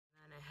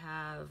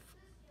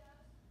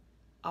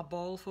a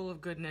bowl full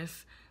of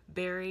goodness,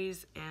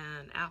 berries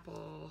and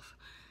apples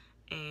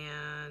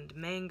and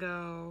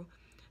mango.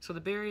 So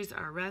the berries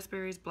are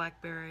raspberries,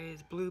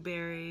 blackberries,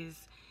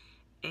 blueberries,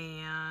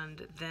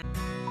 and then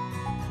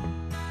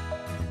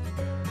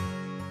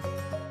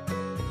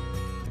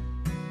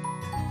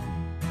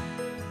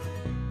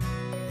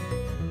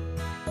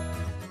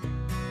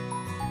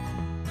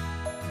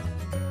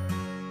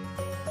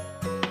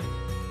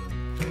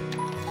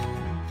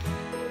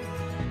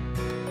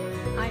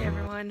Hi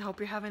everyone, hope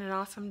you're having an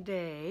awesome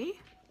day.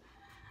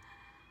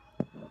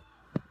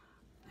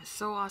 It's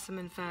so awesome,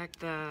 in fact,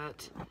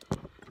 that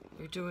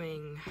you're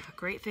doing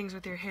great things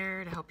with your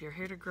hair to help your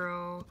hair to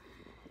grow,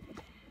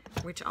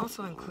 which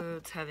also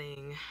includes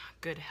having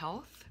good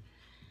health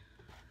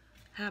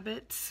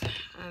habits.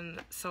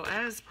 And so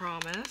as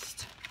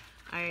promised,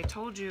 I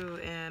told you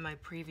in my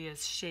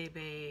previous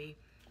CHEBÉ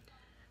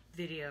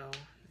video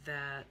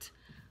that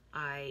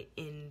I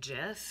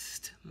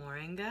ingest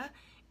Moringa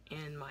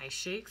in my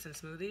shakes and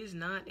smoothies,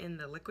 not in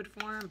the liquid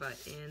form, but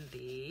in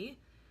the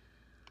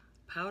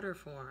powder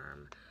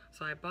form.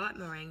 So I bought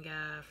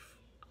Moringa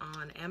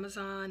on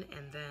Amazon,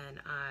 and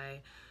then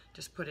I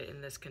just put it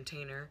in this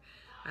container.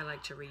 I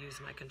like to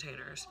reuse my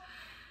containers.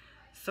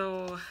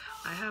 So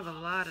I have a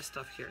lot of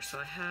stuff here. So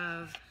I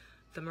have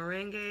the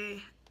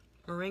Moringa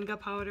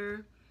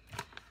powder,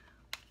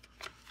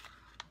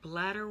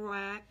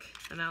 Bladderwrack,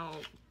 and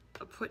I'll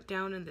put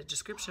down in the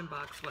description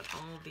box what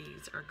all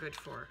these are good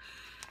for.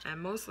 And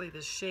mostly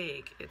this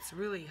shake, it's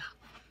really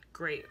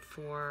great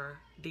for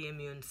the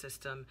immune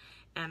system.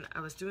 And I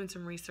was doing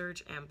some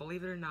research, and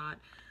believe it or not,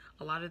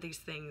 a lot of these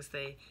things,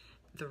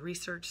 the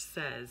research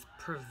says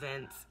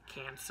prevents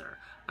cancer.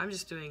 I'm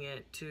just doing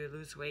it to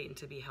lose weight and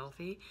to be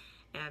healthy.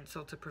 And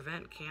so to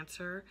prevent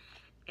cancer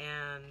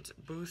and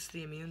boost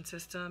the immune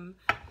system,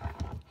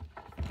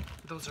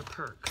 those are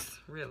perks,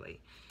 really.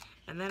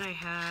 And then I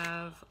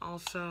have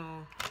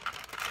also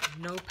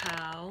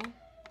Nopal,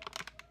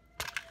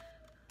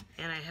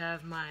 and I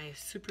have my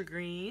super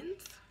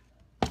greens,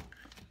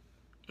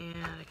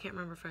 and I can't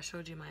remember if I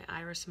showed you my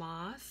iris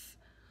moss.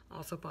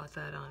 Also bought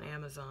that on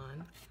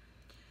Amazon.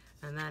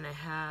 And then I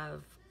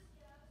have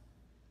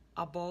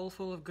a bowl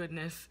full of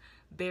goodness,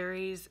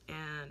 berries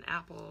and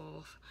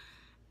apples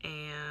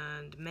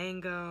and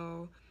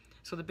mango.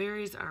 So the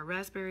berries are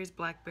raspberries,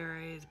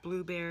 blackberries,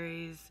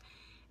 blueberries,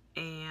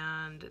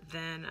 and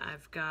then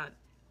I've got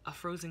a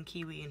frozen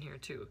kiwi in here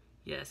too.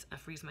 Yes, I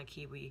freeze my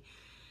kiwi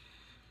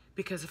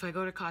because if I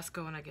go to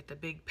Costco and I get the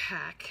big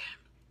pack,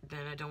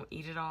 then I don't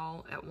eat it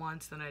all at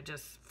once, then I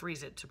just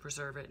freeze it to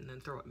preserve it and then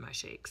throw it in my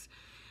shakes.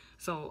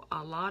 So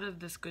a lot of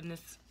this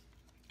goodness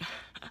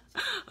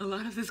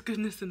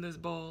in this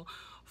bowl,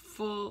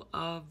 full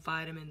of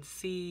vitamin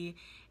C,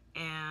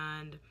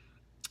 and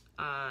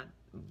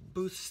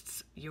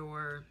boosts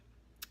your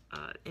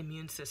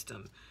immune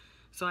system.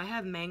 So I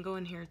have mango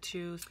in here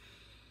too,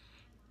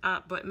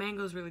 but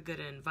mango is really good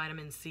in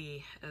vitamin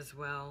C as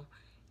well.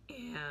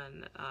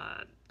 And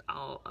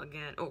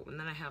and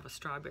then I have a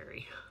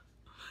strawberry.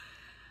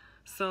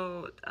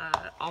 So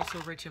also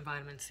rich in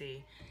vitamin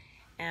C.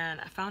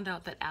 And I found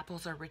out that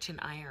apples are rich in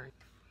iron.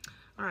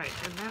 All right,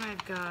 and then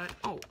I've got,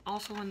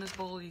 also in this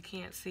bowl you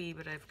can't see,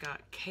 but I've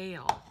got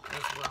kale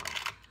as well.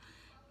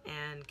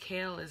 And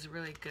kale is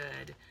really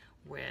good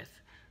with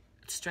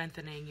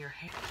strengthening your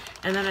hair.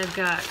 And then I've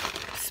got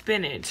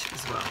spinach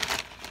as well.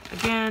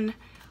 Again,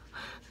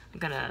 I'm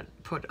gonna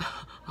put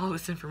all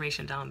this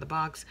information down in the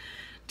box.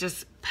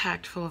 Just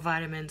packed full of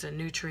vitamins and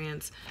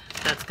nutrients.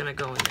 That's gonna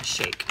go in the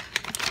shake.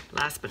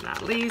 Last but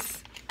not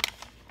least,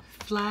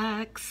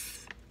 flax,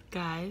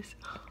 guys.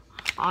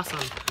 Awesome.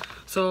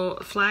 So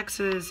flax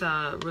is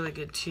really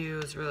good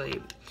too.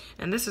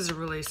 And this is a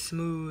really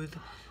smooth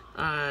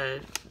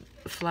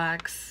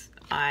flax.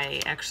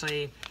 I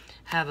actually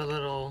have a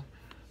little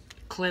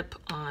clip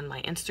on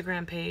my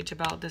Instagram page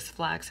about this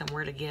flax and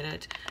where to get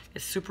it.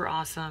 It's super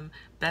awesome.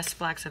 Best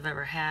flax I've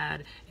ever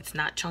had. It's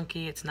not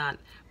chunky, it's not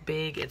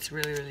big, it's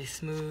really, really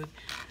smooth.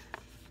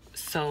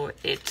 So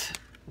it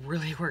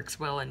really works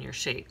well in your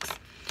shakes.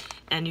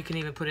 And you can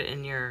even put it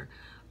in your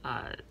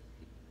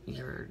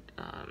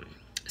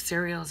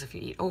cereals if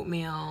you eat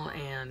oatmeal,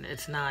 and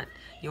it's not,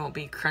 you won't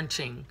be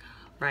crunching,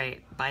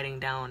 right, biting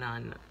down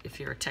on if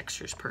you're a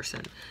textures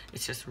person.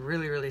 It's just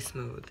really, really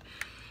smooth.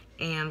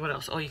 And what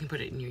else? Oh, you can put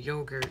it in your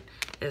yogurt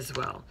as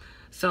well.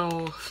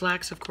 So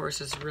flax, of course,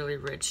 is really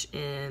rich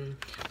in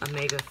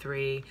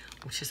omega-3,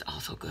 which is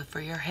also good for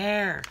your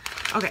hair.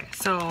 Okay,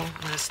 so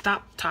I'm gonna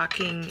stop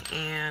talking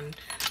and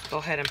go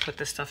ahead and put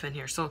this stuff in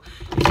here. So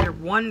if you're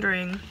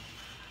wondering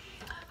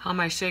how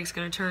my shake's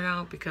gonna turn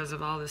out because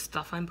of all this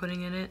stuff I'm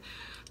putting in it,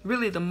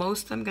 really the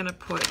most I'm gonna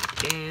put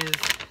is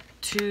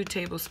 2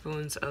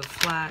 tablespoons of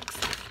flax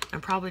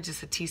and probably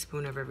just a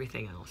teaspoon of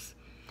everything else.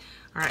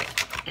 All right,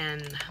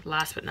 and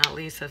last but not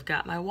least, I've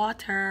got my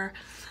water.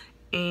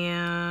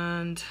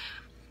 And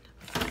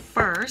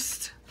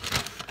first,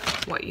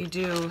 what you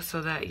do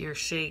so that your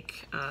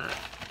shake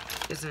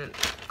isn't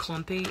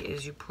clumpy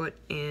is you put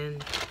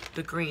in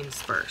the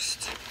greens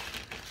first.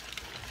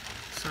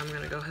 So I'm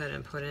going to go ahead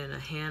and put in a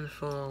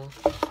handful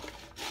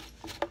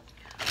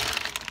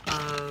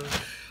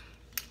of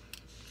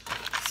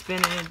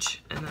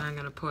spinach, and then I'm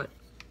going to put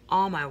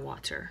all my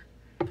water.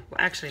 Well,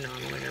 actually, no,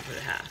 I'm only going to put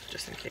half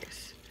just in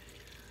case.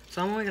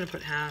 So I'm only going to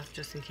put half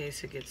just in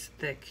case it gets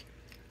thick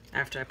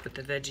after I put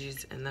the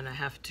veggies, and then I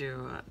have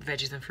to,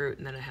 veggies and fruit,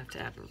 and then I have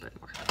to add a little bit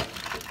more.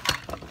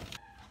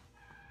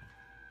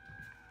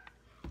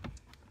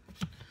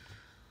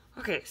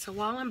 Okay, so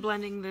while I'm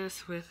blending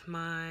this with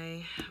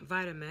my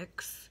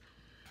Vitamix,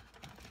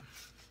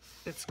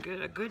 it's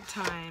a good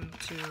time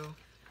to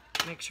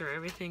make sure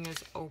everything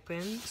is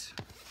opened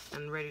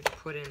and ready to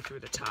put in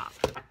through the top.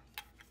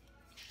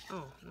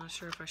 Oh, I'm not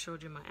sure if I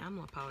showed you my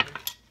amla powder.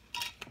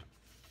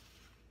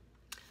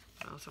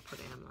 I also put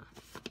amla.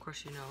 Of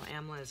course, you know,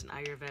 amla is an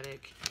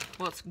Ayurvedic,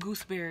 well, it's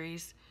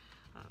gooseberries.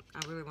 I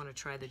really want to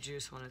try the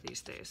juice one of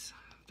these days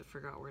to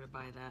figure out where to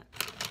buy that.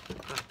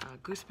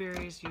 But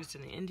gooseberries used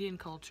in the Indian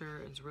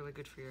culture is really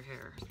good for your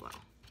hair as well.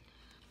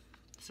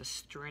 It's a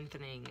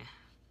strengthening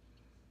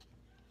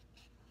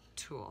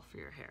tool for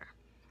your hair.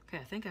 Okay,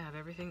 I think I have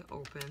everything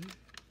open.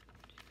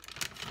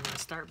 I'm gonna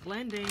start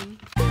blending.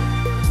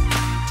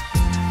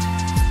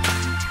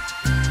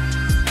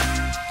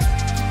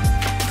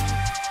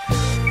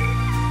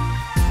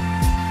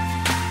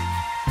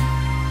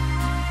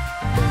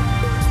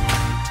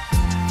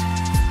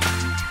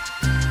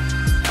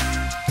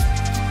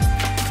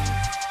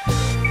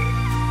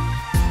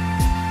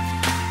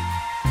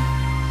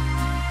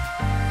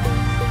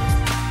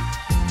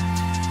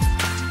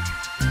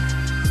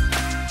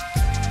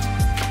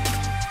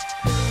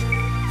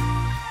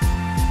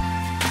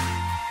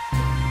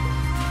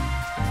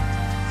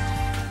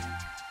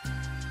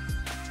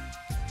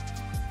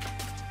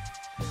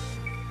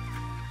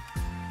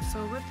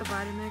 So with the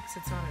Vitamix,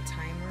 it's on a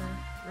timer,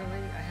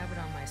 really. I have it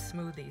on my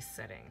smoothie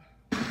setting.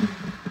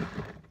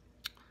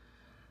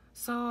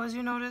 So as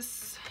you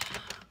notice,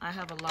 I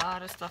have a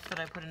lot of stuff that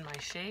I put in my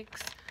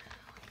shakes.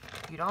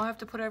 You don't have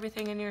to put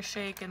everything in your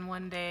shake in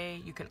one day.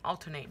 You can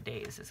alternate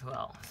days as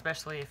well,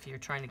 especially if you're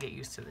trying to get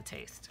used to the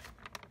taste.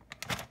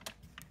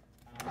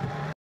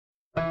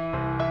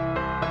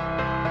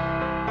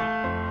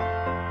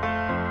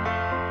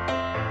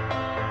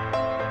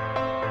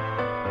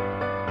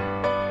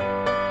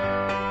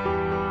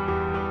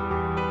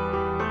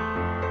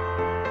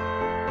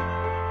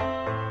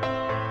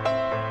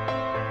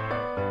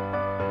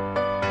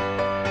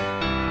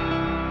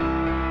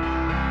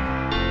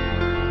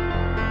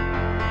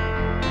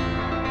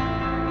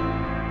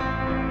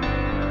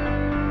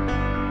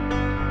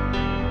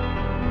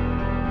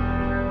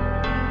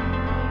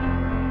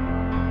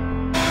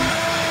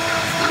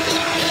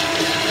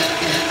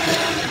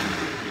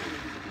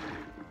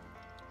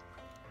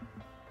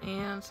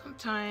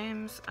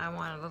 Sometimes I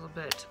want a little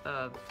bit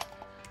of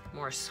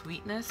more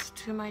sweetness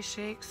to my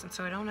shakes, and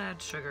so I don't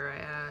add sugar. I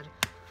add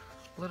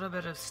a little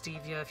bit of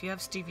stevia. If you have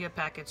stevia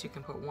packets, you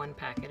can put 1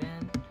 packet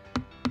in.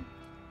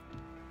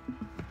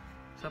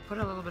 So I put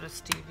a little bit of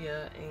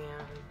stevia,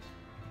 and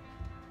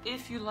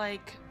if you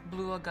like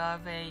blue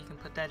agave, you can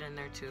put that in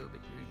there too,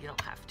 but you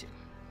don't have to.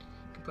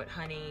 You can put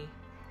honey,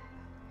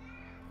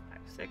 5,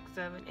 6,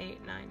 7,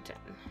 8, 9, 10.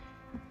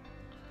 You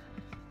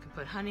can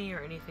put honey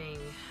or anything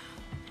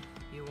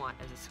you want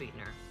as a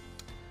sweetener.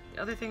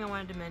 The other thing I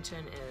wanted to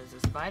mention is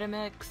this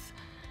Vitamix.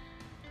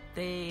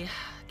 They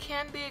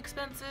can be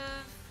expensive,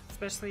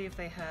 especially if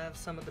they have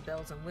some of the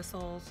bells and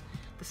whistles.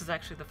 This is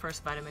actually the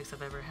first Vitamix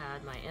I've ever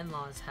had. My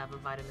in-laws have a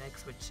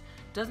Vitamix which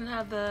doesn't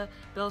have the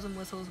bells and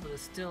whistles, but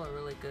is still a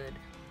really good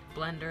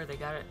blender. They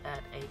got it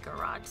at a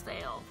garage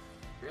sale.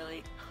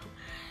 Really?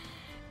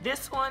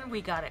 This one we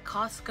got at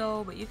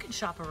Costco, but you can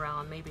shop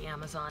around. Maybe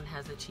Amazon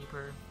has it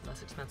cheaper,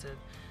 less expensive.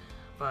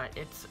 But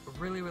it's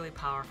really, really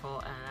powerful,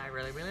 and I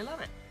really, really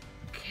love it.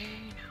 Okay,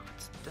 now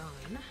it's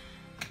done.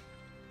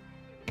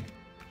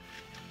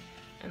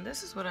 And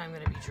this is what I'm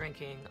going to be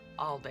drinking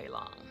all day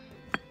long.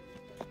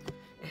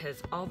 It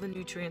has all the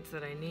nutrients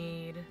that I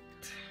need.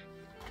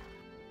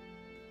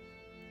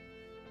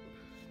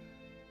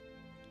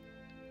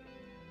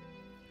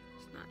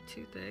 It's not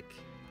too thick.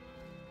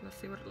 Let's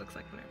see what it looks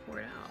like when I pour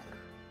it out.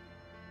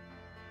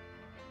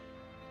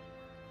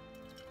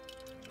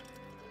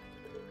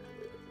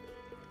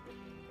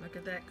 Look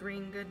at that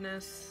green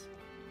goodness.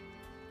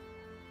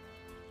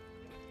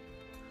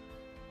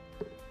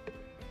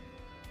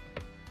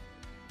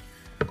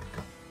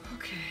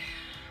 Okay,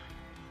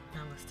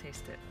 now let's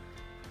taste it.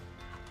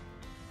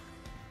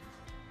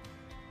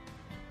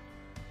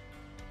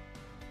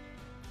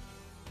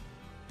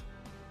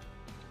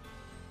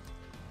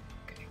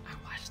 Okay,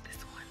 I washed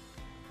this one.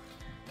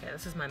 Okay,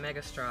 this is my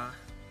Mega Straw.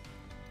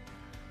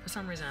 For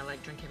some reason I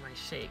like drinking my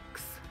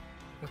shakes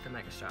with the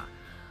Mega Straw.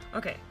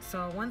 Okay,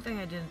 so one thing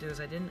I didn't do is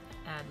I didn't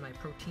add my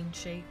protein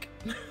shake.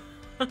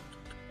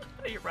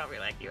 You're probably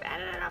like, you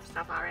added enough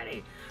stuff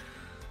already.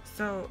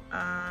 So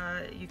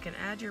you can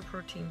add your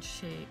protein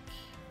shake,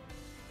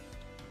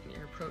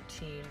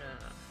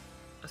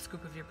 a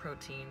scoop of your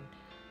protein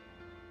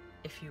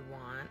if you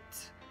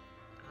want.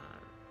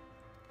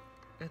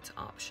 It's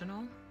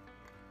optional.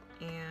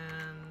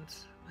 And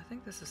I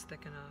think this is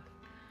thick enough,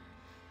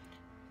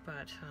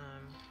 but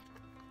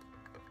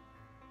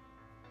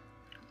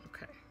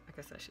okay, I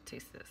guess I should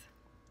taste this.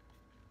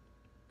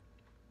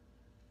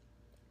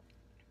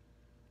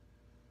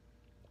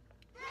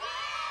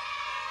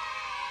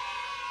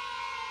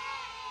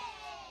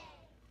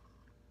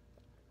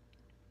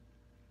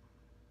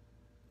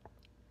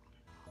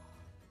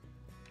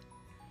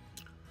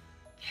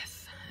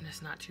 Yes, and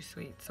it's not too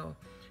sweet. So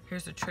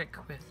here's the trick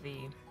with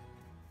the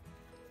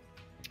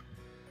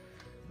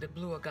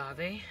blue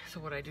agave. So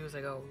what I do is I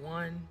go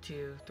 1,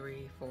 2,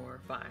 3, 4,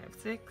 5,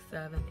 6,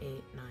 7, 8,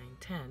 9,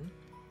 10.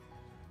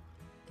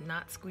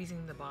 Not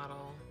squeezing the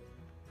bottle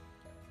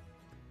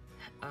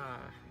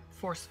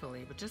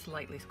forcefully, but just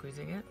lightly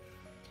squeezing it.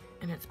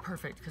 And it's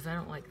perfect because I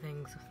don't like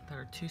things that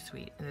are too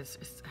sweet, and it's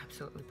just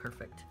absolutely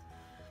perfect.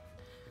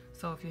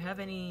 So if you have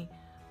any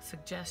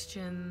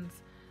suggestions,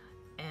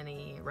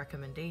 any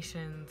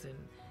recommendations, and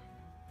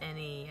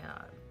any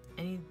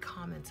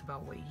comments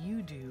about what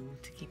you do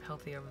to keep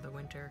healthy over the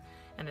winter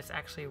and it's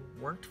actually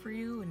worked for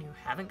you and you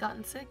haven't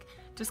gotten sick,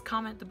 just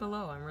comment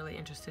below. I'm really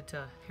interested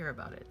to hear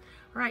about it.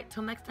 All right,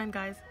 till next time,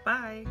 guys.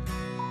 Bye.